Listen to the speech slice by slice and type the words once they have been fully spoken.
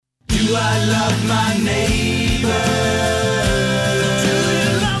I love my neighbor? Do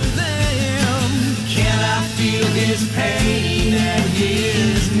you love them? Can I feel his pain and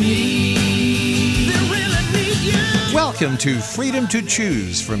his need? They really need you. Welcome to Freedom to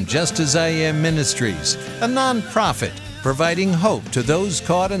Choose from Just As I Am Ministries, a nonprofit providing hope to those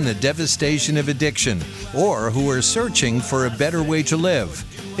caught in the devastation of addiction or who are searching for a better way to live.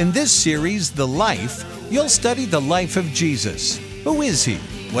 In this series, The Life, you'll study the life of Jesus. Who is he?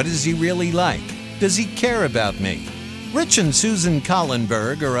 What is he really like? Does he care about me? Rich and Susan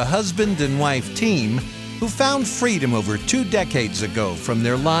Collenberg are a husband and wife team who found freedom over 2 decades ago from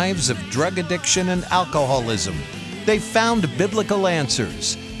their lives of drug addiction and alcoholism. They found biblical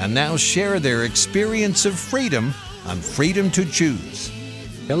answers and now share their experience of freedom on Freedom to Choose.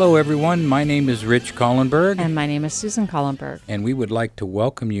 Hello, everyone. My name is Rich Collenberg. And my name is Susan Collenberg. And we would like to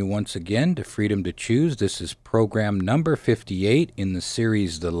welcome you once again to Freedom to Choose. This is program number 58 in the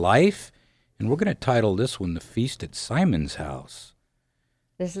series The Life. And we're going to title this one, The Feast at Simon's House.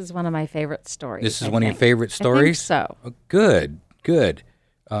 This is one of my favorite stories. This is one of your favorite stories? I think so. Oh, good.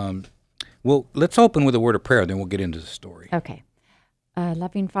 Well, let's open with a word of prayer, then we'll get into the story. Okay.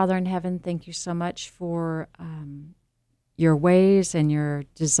 Loving Father in heaven, thank you so much for your ways and your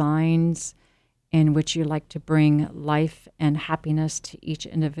designs in which you like to bring life and happiness to each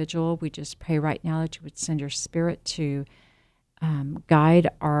individual. We just pray right now that you would send your Spirit to guide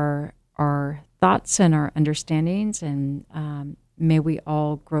our thoughts and our understandings, and may we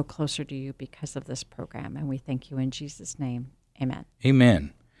all grow closer to you because of this program. And we thank you in Jesus' name. Amen.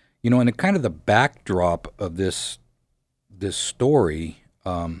 Amen. You know, and kind of the backdrop of this story,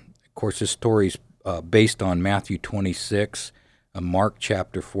 of course, this story's based on Matthew 26, Mark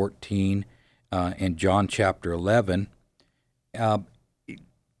chapter 14, and John chapter 11. The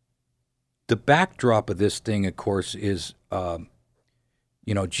backdrop of this thing, of course, is,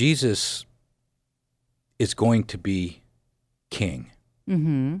 Jesus is going to be king.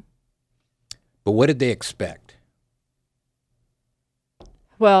 Mm-hmm. But what did they expect?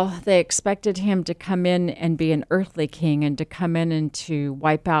 Well, they expected him to come in and be an earthly king and to come in and to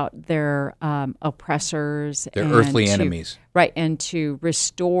wipe out their oppressors. Their and earthly enemies. Right, and to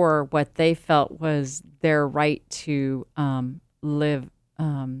restore what they felt was their right to live,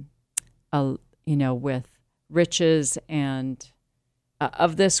 with riches and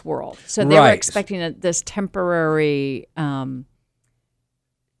of this world. So they were expecting this temporary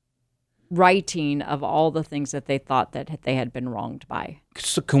righting of all the things that they thought that they had been wronged by.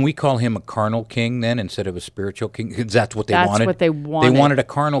 So can we call him a carnal king then instead of a spiritual king? Because that's what they wanted. That's what they wanted. They wanted a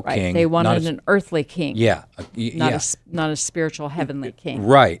carnal king. They wanted an earthly king. Yeah. Not a spiritual heavenly king.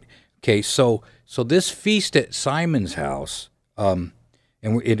 Right. Okay. So this feast at Simon's house, and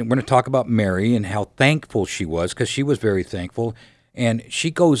we're going to talk about Mary and how thankful she was, because she was very thankful. And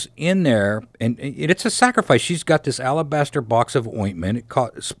she goes in there, and it's a sacrifice. She's got this alabaster box of ointment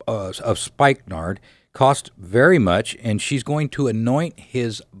of spikenard, cost very much, and she's going to anoint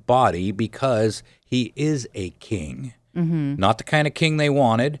his body because he is a king. Mm-hmm. Not the kind of king they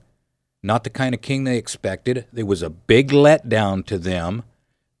wanted, not the kind of king they expected. There was a big letdown to them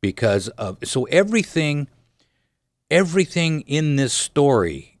because of... So everything in this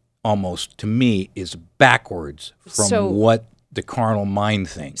story, almost, to me, is backwards from what the carnal mind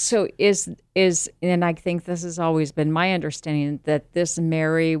thinks. So is and I think this has always been my understanding, that this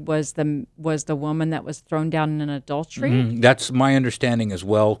Mary was the woman that was thrown down in adultery. Mm-hmm. That's my understanding as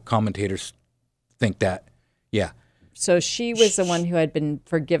well. Commentators think that. Yeah. So she was the one who had been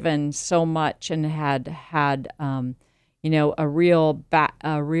forgiven so much and had a real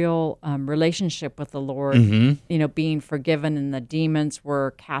relationship with the Lord. Mm-hmm. Being forgiven, and the demons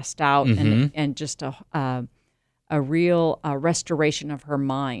were cast out, mm-hmm. and just a real restoration of her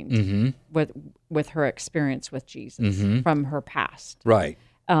mind, mm-hmm. with her experience with Jesus, mm-hmm. from her past. Right.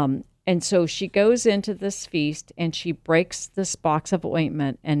 And so she goes into this feast, and she breaks this box of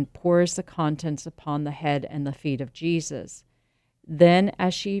ointment and pours the contents upon the head and the feet of Jesus. Then,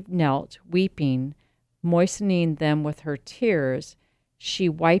 as she knelt, weeping, moistening them with her tears, she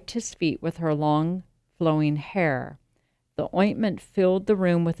wiped his feet with her long flowing hair. The ointment filled the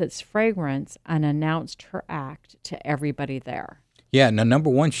room with its fragrance and announced her act to everybody there. Yeah. Now, number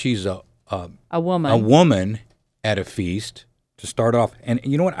one, she's a woman. A woman at a feast to start off. And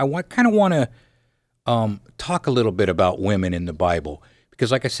you know what? I kind of want to talk a little bit about women in the Bible,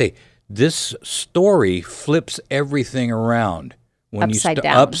 because, like I say, this story flips everything around upside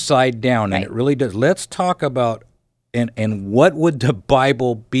down, right. And it really does. Let's talk about and what would the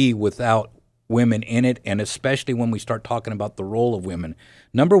Bible be without women in it, and especially when we start talking about the role of women.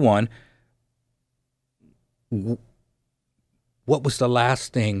 Number one, what was the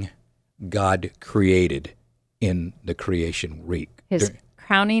last thing God created in the creation week. His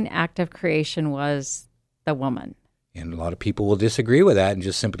crowning act of creation was the woman. And a lot of people will disagree with that and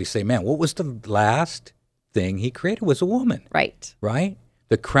just simply say, man, what was the last thing he created was a woman, Right. right?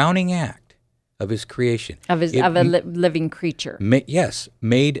 The crowning act of his creation. Of a living creature. Yes,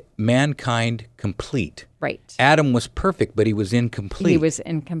 made mankind complete. Right. Adam was perfect, but he was incomplete. He was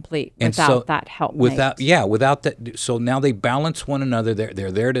incomplete And without so that helpmate. without that. So now they balance one another.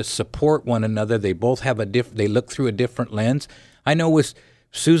 They're there to support one another. They both have they look through a different lens. I know with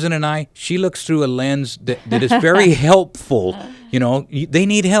Susan and I, she looks through a lens that is very helpful. You know, they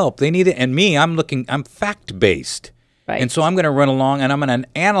need help. They need it. And me, I'm fact based. Right. And so I'm going to run along and I'm going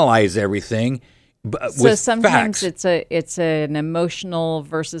to analyze everything. So sometimes it's an emotional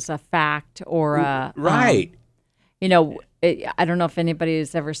versus a fact or a right. I don't know if anybody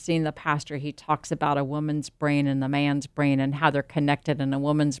has ever seen The Pastor. He talks about a woman's brain and the man's brain and how they're connected. And a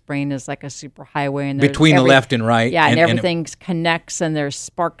woman's brain is like a superhighway, and between the left and right. Yeah, and everything connects, and there's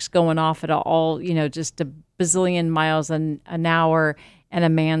sparks going off at all. Just a bazillion miles an hour. And a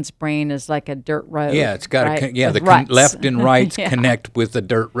man's brain is like a dirt road. Yeah, it's got right? the left and rights connect with the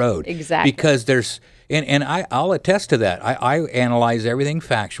dirt road. Exactly. Because there's and I'll attest to that. I analyze everything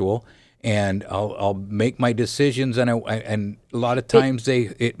factual, and I'll make my decisions, and a lot of times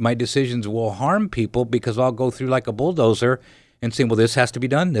my decisions will harm people because I'll go through like a bulldozer and say, well, this has to be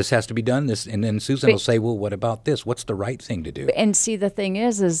done, this has to be done, this, and then Susan will say, well, what about this? What's the right thing to do? And see, the thing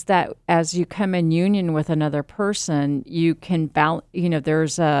is that as you come in union with another person, you can balance.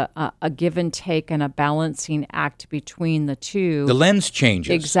 There's a give and take and a balancing act between the two. The lens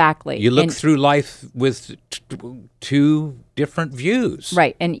changes. Exactly. You look through life with two different views.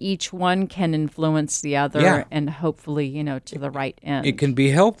 Right, and each one can influence the other, Yeah. and hopefully, to the right end. It can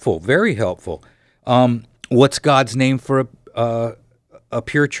be helpful, very helpful. What's God's name for a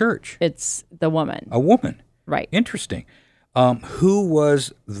pure church? It's the woman. A woman. Right. Interesting. Who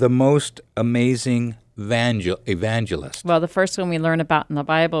was the most amazing evangelist? Well, the first one we learn about in the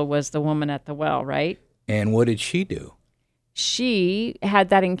Bible was the woman at the well, right? And what did she do? She had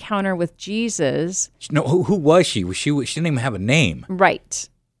that encounter with Jesus. No, who was she? She didn't even have a name. Right.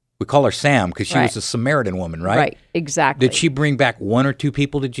 We call her Sam because she Right. was a Samaritan woman, right? Right, exactly. Did she bring back one or two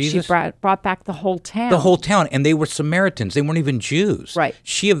people to Jesus? She brought back the whole town. The whole town, and they were Samaritans. They weren't even Jews. Right.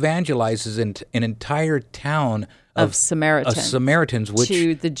 She evangelizes an entire town of Samaritans, which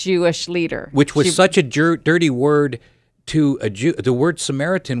to the Jewish leader. Which was such a dirty word to a Jew. The word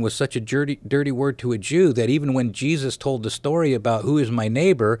Samaritan was such a dirty word to a Jew that even when Jesus told the story about who is my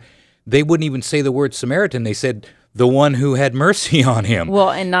neighbor, they wouldn't even say the word Samaritan. They said, the one who had mercy on him. Well,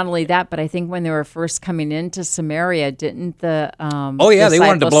 and not only that, but I think when they were first coming into Samaria, didn't the they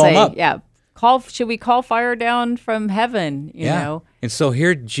wanted to blow him up. Yeah, should we call fire down from heaven? You know, and so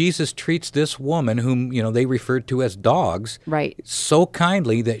here Jesus treats this woman, whom they referred to as dogs, right, so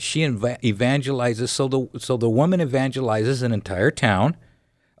kindly that she evangelizes. So the woman evangelizes an entire town.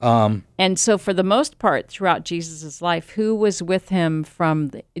 And so, for the most part, throughout Jesus' life, who was with him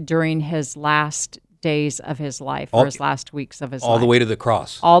during his last days of his life, or his last weeks of his life? All the way to the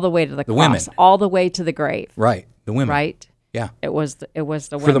cross. All the way to the cross. Women. All the way to the grave. Right. The women. Right? Yeah. It was the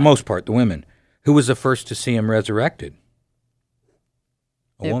women. For the most part, the women. Who was the first to see him resurrected?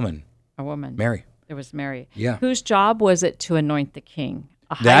 A woman. A woman. Mary. It was Mary. Yeah. Whose job was it to anoint the king?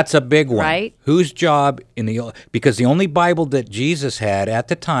 That's a big one. Right? Whose job because the only Bible that Jesus had at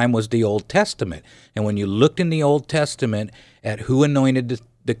the time was the Old Testament. And when you looked in the Old Testament at who anointed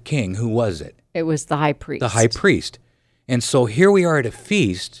the king, who was it? It was the high priest. The high priest. And so here we are at a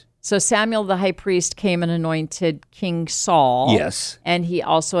feast. So Samuel the high priest came and anointed King Saul. Yes. And he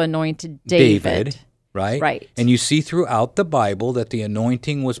also anointed David. Right? Right. And you see throughout the Bible that the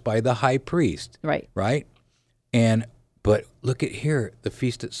anointing was by the high priest. Right. Right? But look at here, the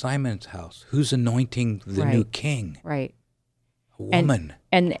feast at Simon's house. Who's anointing the new king? Right. A woman.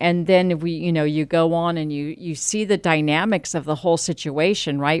 And then you go on and you see the dynamics of the whole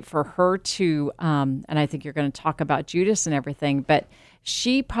situation, right? For her to and I think you're going to talk about Judas and everything, but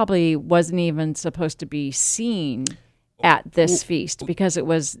she probably wasn't even supposed to be seen at this feast because it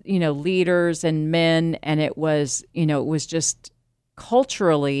was, leaders and men, and it was just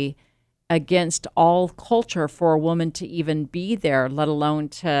culturally against all culture for a woman to even be there, let alone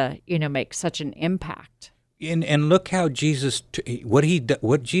to, make such an impact. And look how Jesus,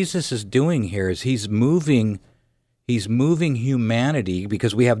 what Jesus is doing here is he's moving humanity,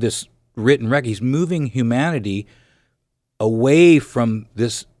 because we have this written record. He's moving humanity away from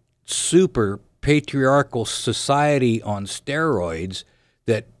this super patriarchal society on steroids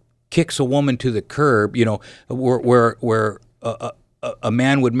that kicks a woman to the curb. Where a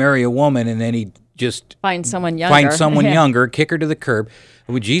man would marry a woman and then he'd just Find someone younger. find someone Yeah. younger, kick her to the curb.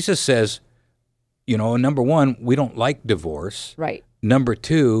 When Jesus says, number one, we don't like divorce. Right. Number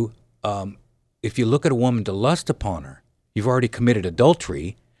two, if you look at a woman to lust upon her, you've already committed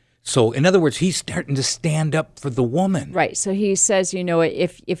adultery. So, in other words, he's starting to stand up for the woman. Right. So he says,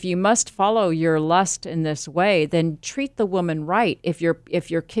 if you must follow your lust in this way, then treat the woman right. If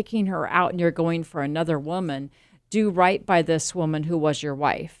you're kicking her out and you're going for another woman, do right by this woman who was your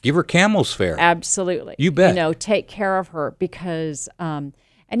wife. Give her camel's fare. Absolutely. You bet. Take care of her because,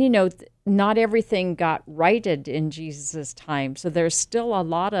 not everything got righted in Jesus's time. So there's still a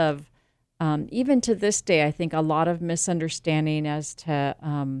lot of, even to this day, I think a lot of misunderstanding as to,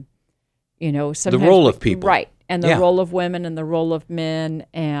 sometimes the role of people. Right. And the Yeah. role of women and the role of men.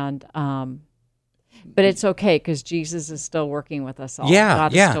 And, but it's okay because Jesus is still working with us all. Yeah,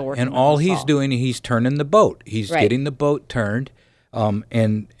 God is yeah. still working And with all us he's all. doing, he's turning the boat. He's Right. getting the boat turned,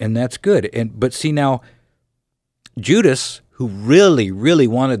 and that's good. But see now, Judas, who really, really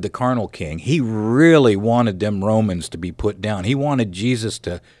wanted the carnal king, he really wanted them Romans to be put down. He wanted Jesus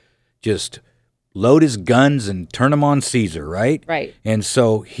to just load his guns and turn them on Caesar, right? Right. And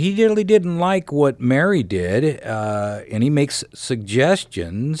so he really didn't like what Mary did, and he makes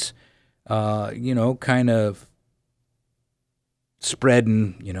suggestions, kind of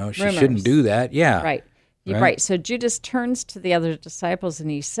spreading, she Rumors. shouldn't do that. Yeah. Right. Right. Right. So Judas turns to the other disciples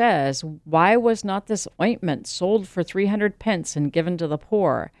and he says, "Why was not this ointment sold for 300 pence and given to the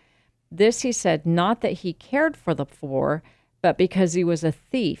poor?" This he said, not that he cared for the poor, but because he was a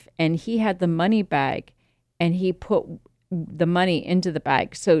thief and he had the money bag and he put the money into the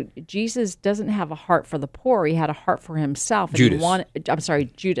bag. So Jesus doesn't have a heart for the poor. He had a heart for himself. And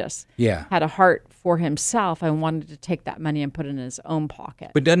Judas Yeah. had a heart for himself and wanted to take that money and put it in his own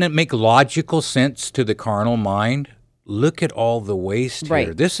pocket. But doesn't it make logical sense to the carnal mind? Look at all the waste here.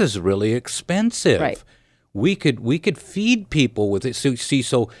 Right. This is really expensive. Right. We could feed people with it.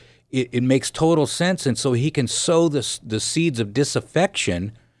 So it makes total sense, and so he can sow the seeds of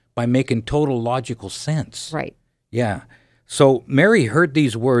disaffection by making total logical sense. Right. Yeah. So Mary heard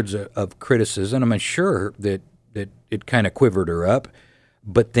these words of criticism. I'm sure that it kind of quivered her up.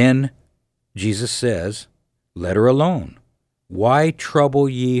 But then Jesus says, "Let her alone. Why trouble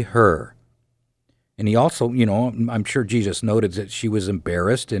ye her?" And he also, I'm sure Jesus noted that she was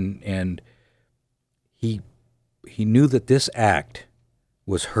embarrassed, and he knew that this act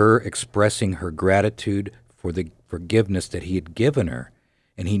was her expressing her gratitude for the forgiveness that he had given her.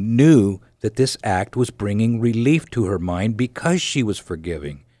 And he knew that this act was bringing relief to her mind because she was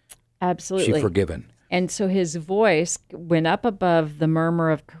forgiven. Absolutely. And so his voice went up above the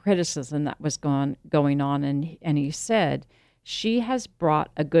murmur of criticism that was going on, and he said, "She has brought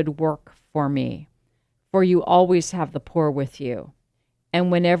a good work for me, for you always have the poor with you.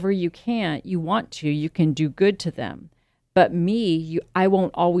 And whenever you want to, you can do good to them. But me, I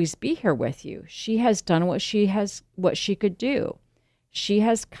won't always be here with you. She has done what she could do. She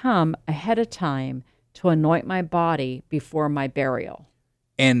has come ahead of time to anoint my body before my burial."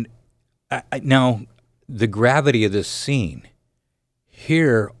 And now, the gravity of this scene,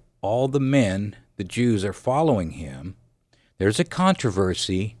 here all the men, the Jews, are following him. There's a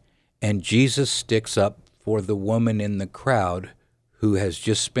controversy, and Jesus sticks up for the woman in the crowd who has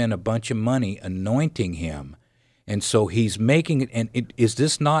just spent a bunch of money anointing him. And so he's making it, and is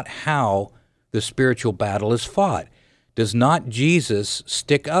this not how the spiritual battle is fought? Does not Jesus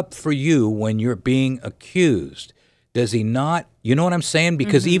stick up for you when you're being accused? Does he not? You know what I'm saying?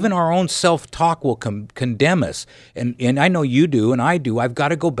 Because even our own self-talk will condemn us. And I know you do, and I do. I've got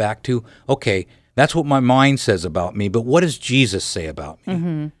to go back to, okay, that's what my mind says about me, but what does Jesus say about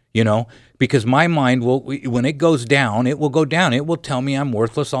me? Because my mind will, when it goes down, it will go down. It will tell me I'm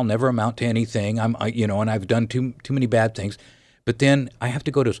worthless. I'll never amount to anything. And I've done too many bad things. But then I have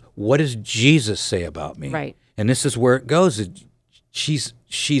to go to, what does Jesus say about me? Right. And this is where it goes. She's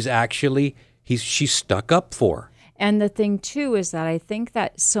stuck up for. And the thing, too, is that I think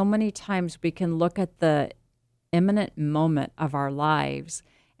that so many times we can look at the imminent moment of our lives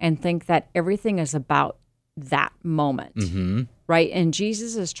and think that everything is about that moment, right? And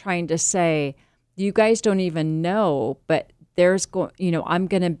Jesus is trying to say, you guys don't even know, but I'm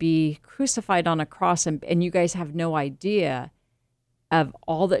going to be crucified on a cross, and you guys have no idea of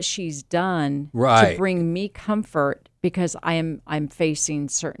all that she's done Right. to bring me comfort, because I'm facing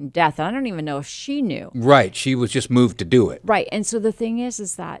certain death. And I don't even know if she knew. Right. She was just moved to do it. Right. And so the thing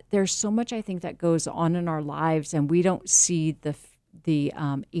is that there's so much, I think, that goes on in our lives, and we don't see the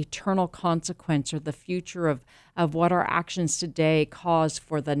eternal consequence or the future of what our actions today cause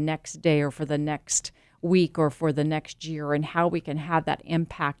for the next day or for the next week or for the next year, and how we can have that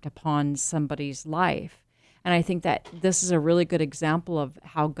impact upon somebody's life. And I think that this is a really good example of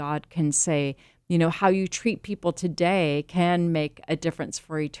how God can say, how you treat people today can make a difference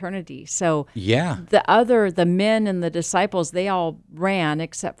for eternity. So Yeah. the men and the disciples, they all ran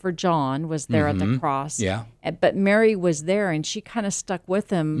except for John was there at the cross. Yeah. But Mary was there, and she kind of stuck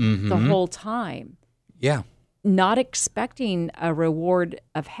with him the whole time, Yeah. not expecting a reward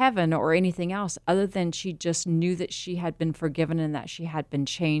of heaven or anything else, other than she just knew that she had been forgiven and that she had been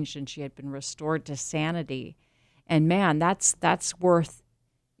changed and she had been restored to sanity. And man, that's worth,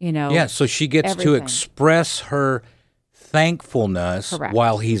 Yeah, so she gets to everything. express her thankfulness Correct.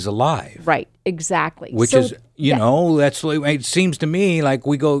 while he's alive. Right, exactly. Which So is, that's it seems to me like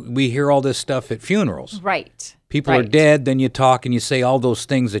we hear all this stuff at funerals. right. People are right. dead, then you talk and you say all those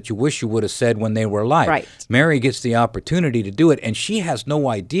things that you wish you would have said when they were alive. Right. Mary gets the opportunity to do it, and she has no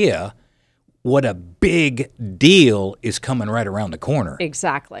idea what a big deal is coming right around the corner.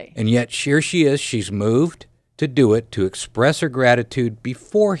 Exactly. And yet here she is, she's moved to do it, to express her gratitude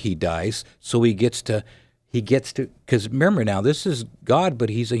before he dies, so he gets to, because remember now, this is God, but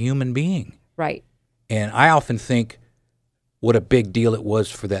he's a human being. Right. And I often think what a big deal it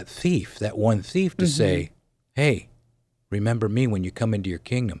was for that one thief to say, hey, remember me when you come into your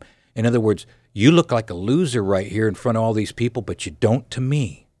kingdom. In other words, you look like a loser right here in front of all these people, but you don't to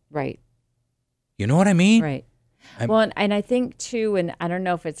me. Right. You know what I mean? Right. Well, and I think too, and I don't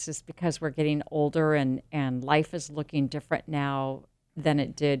know if it's just because we're getting older and life is looking different now than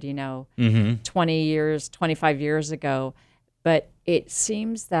it did, 20 years, 25 years ago. But it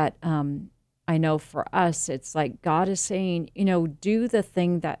seems that I know for us, it's like God is saying, do the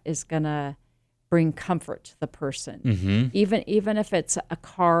thing that is going to bring comfort to the person. Even if it's a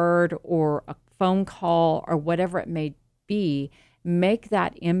card or a phone call or whatever it may be, make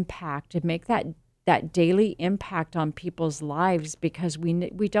that impact and make that daily impact on people's lives, because we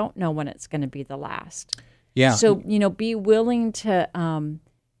don't know when it's going to be the last. Yeah. So, be willing to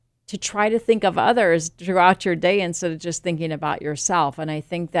try to think of others throughout your day instead of just thinking about yourself. And I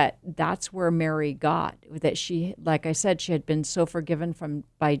think that that's where Mary got, that she, like I said, she had been so forgiven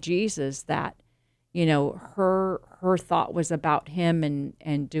by Jesus that, her thought was about him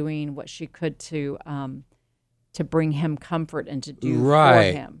and doing what she could to bring him comfort and to do for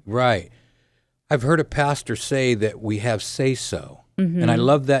him. Right. I've heard a pastor say that we have say-so, and I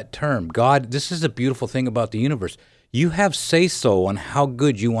love that term. God, this is the beautiful thing about the universe. You have say-so on how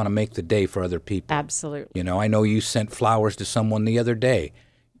good you want to make the day for other people. Absolutely. I know you sent flowers to someone the other day,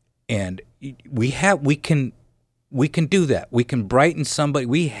 and we can do that. We can brighten somebody.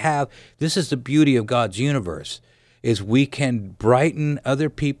 This is the beauty of God's universe, is we can brighten other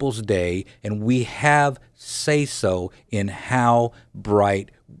people's day, and we have say-so in how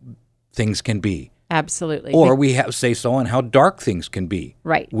bright things can be. Absolutely. Or we have say-so on how dark things can be.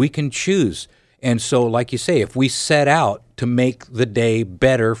 Right. We can choose. And so, like you say, if we set out to make the day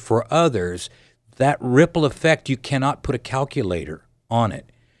better for others, that ripple effect, you cannot put a calculator on it.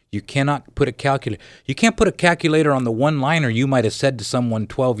 You cannot put a calculator. You can't put a calculator on the one-liner you might have said to someone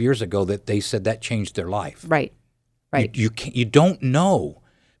 12 years ago that they said that changed their life. Right. Right. You don't know.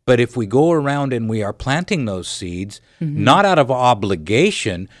 But if we go around and we are planting those seeds, not out of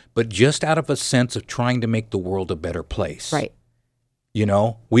obligation, but just out of a sense of trying to make the world a better place. Right.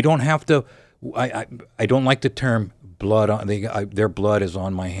 We don't have to. I don't like the term blood on their blood is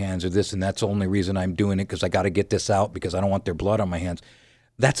on my hands or this, and that's the only reason I'm doing it, because I got to get this out because I don't want their blood on my hands.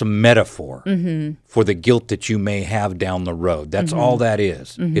 That's a metaphor for the guilt that you may have down the road. That's all that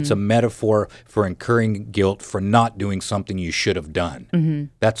is. It's a metaphor for incurring guilt for not doing something you should have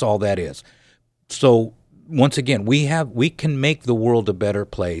done. That's all that is. So once again, we can make the world a better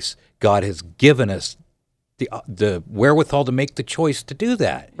place. God has given us the wherewithal to make the choice to do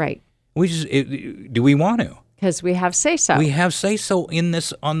that. Right. Do we want to? Because we have say-so. We have say-so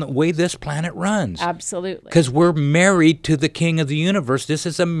on the way this planet runs. Absolutely. Because we're married to the King of the universe. This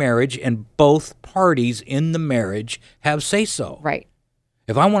is a marriage, and both parties in the marriage have say-so. Right.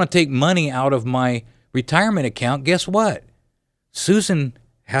 If I want to take money out of my retirement account, guess what? Susan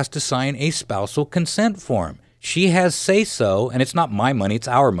has to sign a spousal consent form. She has say-so, and it's not my money, it's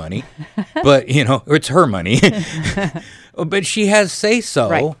our money, but, or it's her money. But she has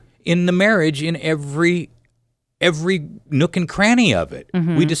say-so in the marriage in every nook and cranny of it.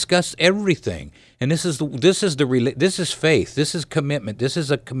 We discuss everything, and this is faith. This is commitment. This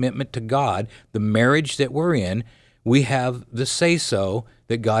is a commitment to God. The marriage that we're in, we have the say-so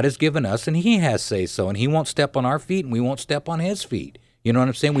that God has given us, and He has say-so, and He won't step on our feet, and we won't step on His feet. You know what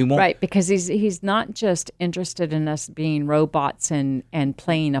I'm saying? We won't. Right, because he's not just interested in us being robots and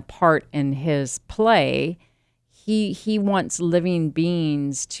playing a part in his play. He wants living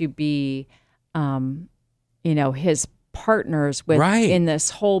beings to be, his partners with Right. in this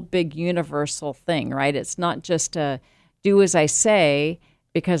whole big universal thing. Right, it's not just a do as I say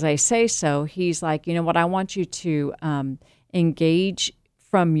because I say so. He's like, you know what? I want you to engage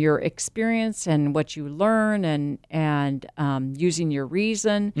from your experience and what you learn and using your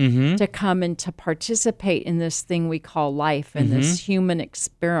reason to come and to participate in this thing we call life and this human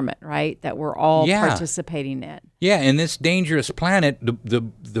experiment, right? That we're all Yeah. participating in. Yeah, in this dangerous planet,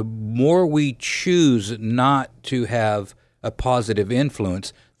 the more we choose not to have a positive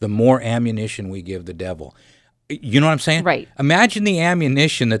influence, the more ammunition we give the devil. You know what I'm saying? Right. Imagine the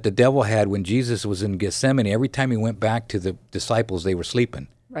ammunition that the devil had when Jesus was in Gethsemane. Every time he went back to the disciples, they were sleeping.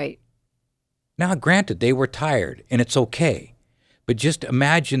 Right. Now, granted, they were tired, and it's okay. But just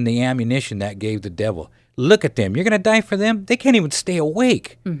imagine the ammunition that gave the devil. Look at them. You're going to die for them? They can't even stay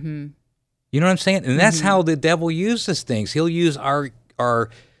awake. Mm-hmm. You know what I'm saying? And that's how the devil uses things. He'll use our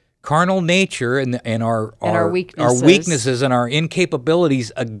carnal nature and our weaknesses and our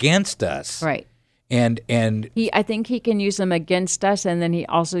incapabilities against us. Right. And I think he can use them against us, and then he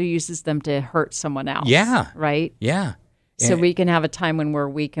also uses them to hurt someone else. Yeah. Right? yeah. So And- we can have a time when we're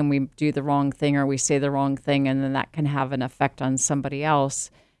weak and we do the wrong thing or we say the wrong thing, and then that can have an effect on somebody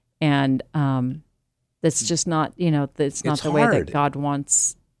else. And that's just not, that's not It's the way hard. that God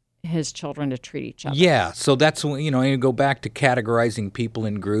wants his children to treat each other. Yeah, so that's when, you go back to categorizing people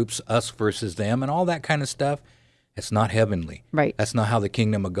in groups, us versus them, and all that kind of stuff. It's not heavenly. Right. That's not how the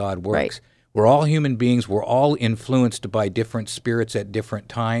kingdom of God works. Right. We're all human beings. We're all influenced by different spirits at different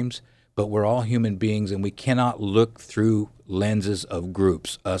times, but we're all human beings, and we cannot look through lenses of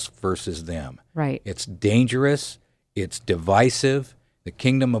groups, us versus them. Right. It's dangerous. It's divisive. The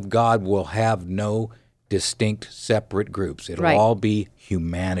kingdom of God will have no distinct separate groups. It'll Right. all be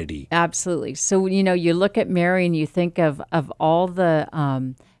humanity. Absolutely. So, you look at Mary and you think of all the,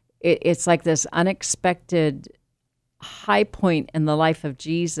 it's like this unexpected high point in the life of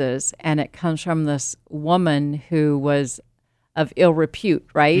Jesus, and it comes from this woman who was of ill repute,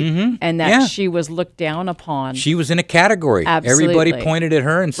 right? And that Yeah. she was looked down upon. She was in a category. Absolutely. Everybody pointed at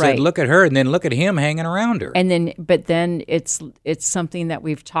her and said, Right. "Look at her," and then look at him hanging around her. But then it's something that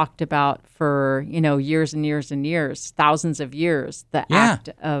we've talked about for, years and years and years, thousands of years, the Yeah. act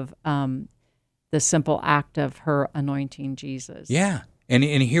of, the simple act of her anointing Jesus. Yeah, and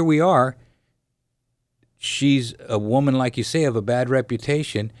here we are. She's a woman, like you say, of a bad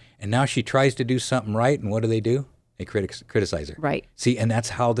reputation, and now she tries to do something right, and what do? They criticize her. Right. See, and that's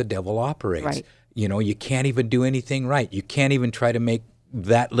how the devil operates. Right. You can't even do anything right. You can't even try to make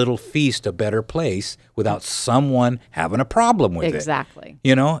that little feast a better place without someone having a problem with it. Exactly.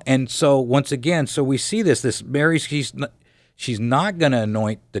 And so once again, so we see this Mary, she's not going to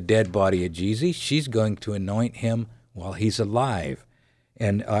anoint the dead body of Jesus. She's going to anoint him while he's alive.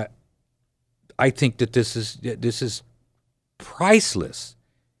 And I think that this is priceless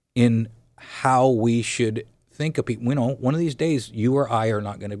in how we should think of people. One of these days, you or I are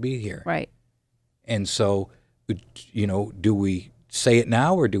not going to be here. Right. And so, do we say it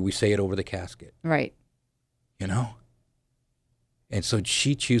now or do we say it over the casket? Right. And so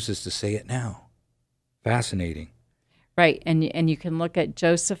she chooses to say it now. Fascinating. Right. And you can look at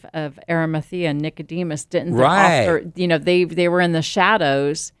Joseph of Arimathea and Nicodemus, didn't they Right. offer, they were in the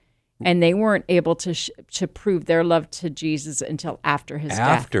shadows and they weren't able to prove their love to Jesus until after his death.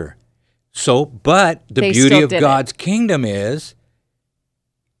 After. So, but the They beauty still of did it. God's kingdom is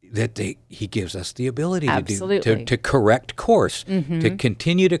that he gives us the ability Absolutely. to correct course, to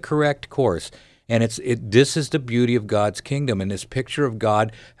continue to correct course. And this is the beauty of God's kingdom, and this picture of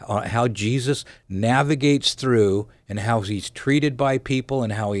God, how Jesus navigates through, and how he's treated by people,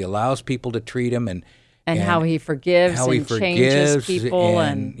 and how he allows people to treat him, and how he forgives changes people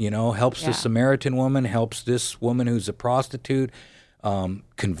and helps the Samaritan woman, helps this woman who's a prostitute,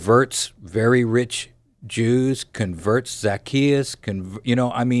 converts very rich Jews, converts Zacchaeus,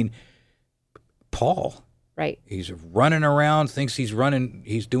 Paul. Right. He's running around, thinks he's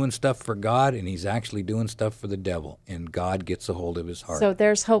doing stuff for God, and he's actually doing stuff for the devil, and God gets a hold of his heart. So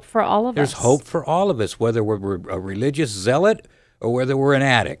there's hope for all of us. There's hope for all of us, whether we're a religious zealot or whether we're an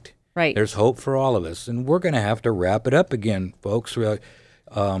addict. Right. There's hope for all of us. And we're going to have to wrap it up again, folks.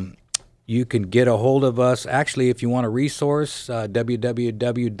 You can get a hold of us. Actually, if you want a resource,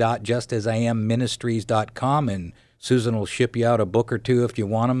 www.justasiamministries.com, and Susan will ship you out a book or two if you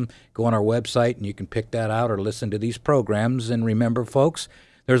want them. Go on our website, and you can pick that out or listen to these programs. And remember, folks,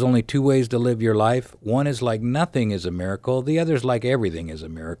 There's only two ways to live your life. One is like nothing is a miracle. The other is like everything is a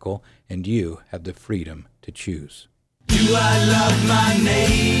miracle. And you have the freedom to choose. Do I love my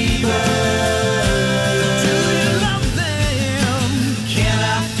neighbor? Do you love them? Can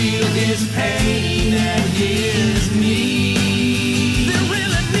I feel his pain and his need? They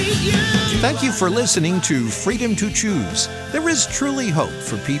really need you. Thank you for listening to Freedom to Choose. There is truly hope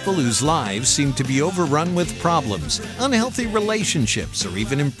for people whose lives seem to be overrun with problems, unhealthy relationships, or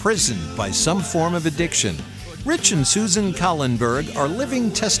even imprisoned by some form of addiction. Rich and Susan Collenberg are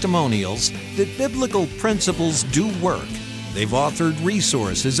living testimonials that biblical principles do work. They've authored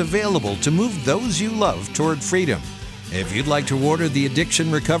resources available to move those you love toward freedom. If you'd like to order the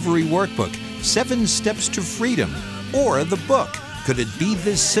Addiction Recovery Workbook, 7 Steps to Freedom, or the book, Could It Be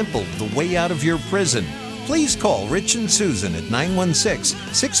This Simple, The Way Out of Your Prison? Please call Rich and Susan at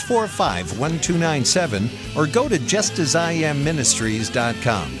 916-645-1297 or go to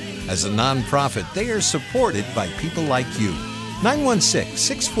justasIamministries.com. As a nonprofit, they are supported by people like you.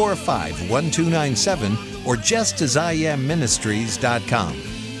 916-645-1297 or justasIamministries.com.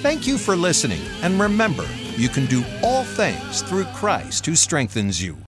 Thank you for listening, and remember, you can do all things through Christ who strengthens you.